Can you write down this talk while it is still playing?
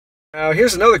Now,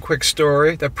 here's another quick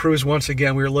story that proves once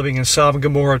again we are living in Sodom and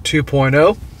Gomorrah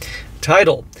 2.0.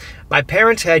 Title: My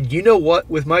parents had you-know-what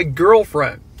with my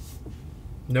girlfriend.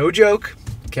 No joke.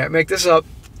 Can't make this up.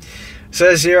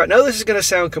 Says here, I know this is going to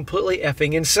sound completely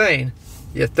effing insane.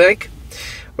 You think?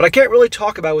 But I can't really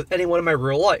talk about it with anyone in my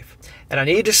real life. And I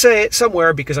need to say it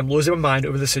somewhere because I'm losing my mind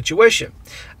over the situation.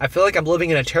 I feel like I'm living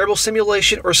in a terrible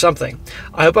simulation or something.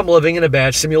 I hope I'm living in a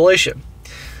bad simulation.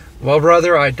 Well,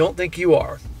 brother, I don't think you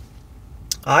are.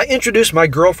 I introduced my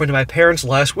girlfriend to my parents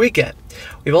last weekend.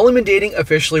 We've only been dating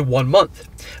officially 1 month,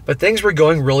 but things were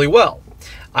going really well.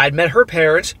 I had met her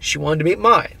parents, she wanted to meet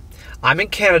mine. I'm in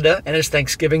Canada, and it's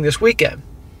Thanksgiving this weekend.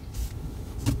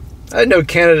 I didn't know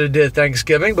Canada did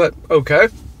Thanksgiving, but okay.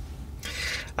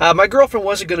 My girlfriend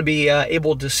wasn't going to be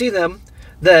able to see them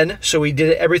then, so we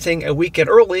did everything a weekend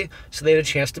early so they had a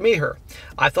chance to meet her.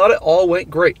 I thought it all went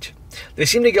great. They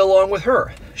seemed to get along with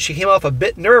her. She came off a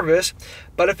bit nervous,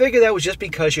 but I figured that was just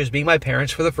because she was meeting my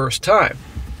parents for the first time.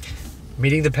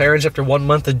 Meeting the parents after 1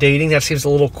 month of dating, that seems a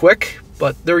little quick,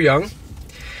 but they're young.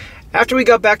 After we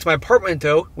got back to my apartment,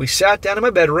 though, we sat down in my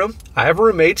bedroom. I have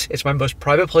roommates. It's my most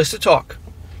private place to talk.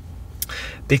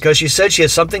 Because she said she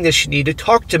had something that she needed to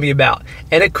talk to me about,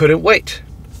 and it couldn't wait.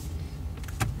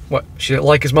 What, she didn't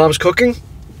like his mom's cooking?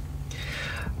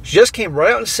 She just came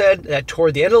right out and said that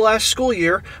toward the end of last school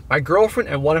year, my girlfriend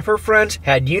and one of her friends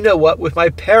had you-know-what with my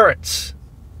parents.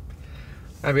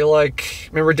 I'd be like,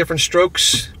 remember Different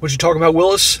Strokes? What you talking about,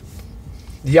 Willis?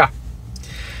 Yeah.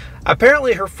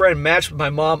 Apparently her friend matched with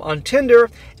my mom on Tinder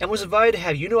and was invited to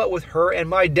have you-know-what with her and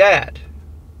my dad.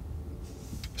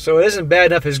 So it isn't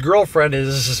bad enough his girlfriend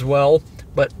is as well,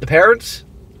 but the parents?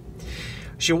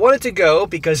 She wanted to go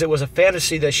because it was a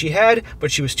fantasy that she had,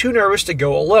 but she was too nervous to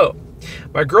go alone.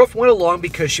 My girlfriend went along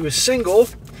because she was single,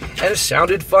 and it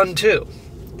sounded fun too.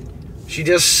 She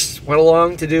just went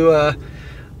along to do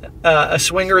a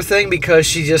swinger thing because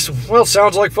she just, well,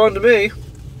 sounds like fun to me.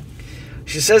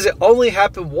 She says it only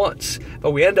happened once,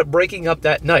 but we ended up breaking up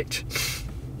that night.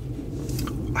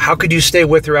 How could you stay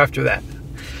with her after that?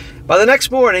 By the next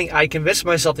morning, I convinced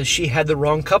myself that she had the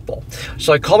wrong couple,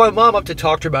 so I called my mom up to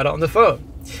talk to her about it on the phone.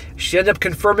 She ended up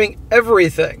confirming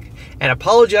everything and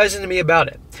apologizing to me about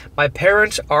it. My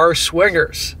parents are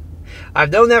swingers.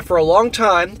 I've known that for a long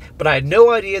time, but I had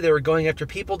no idea they were going after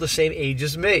people the same age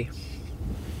as me.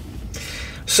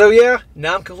 So yeah,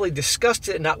 now I'm completely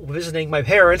disgusted at not visiting my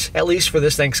parents, at least for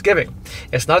this Thanksgiving.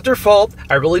 It's not their fault,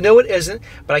 I really know it isn't,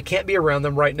 but I can't be around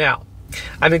them right now.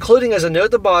 I'm including as a note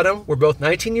at the bottom, we're both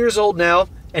 19 years old now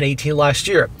and 18 last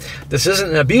year. This isn't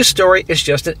an abuse story, it's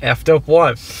just an effed up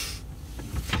one.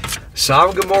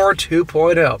 Sodom and Gomorrah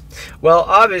 2.0. Well,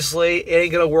 obviously, it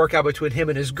ain't going to work out between him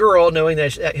and his girl, knowing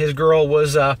that his girl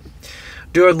was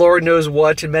doing Lord knows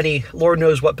what in many Lord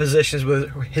knows what positions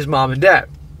with his mom and dad.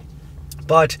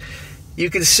 But you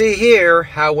can see here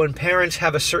how when parents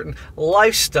have a certain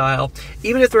lifestyle,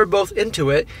 even if they're both into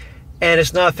it, and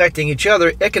it's not affecting each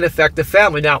other, it can affect the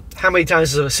family. Now, how many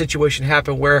times does a situation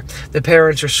happen where the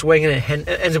parents are swinging and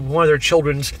ends up with one of their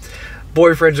children's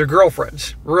boyfriends or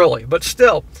girlfriends? Really. But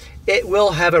still, it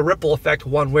will have a ripple effect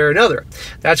one way or another.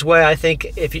 That's why I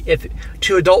think if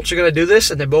two adults are going to do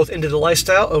this and they're both into the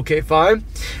lifestyle, okay, fine.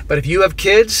 But if you have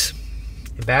kids,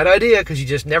 bad idea, because you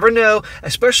just never know,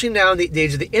 especially now in the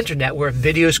age of the internet where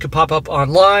videos could pop up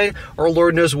online or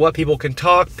Lord knows what, people can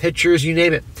talk, pictures, you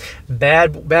name it.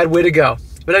 Bad way to go.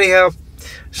 But anyhow,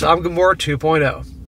 Sodom and Gomorrah 2.0.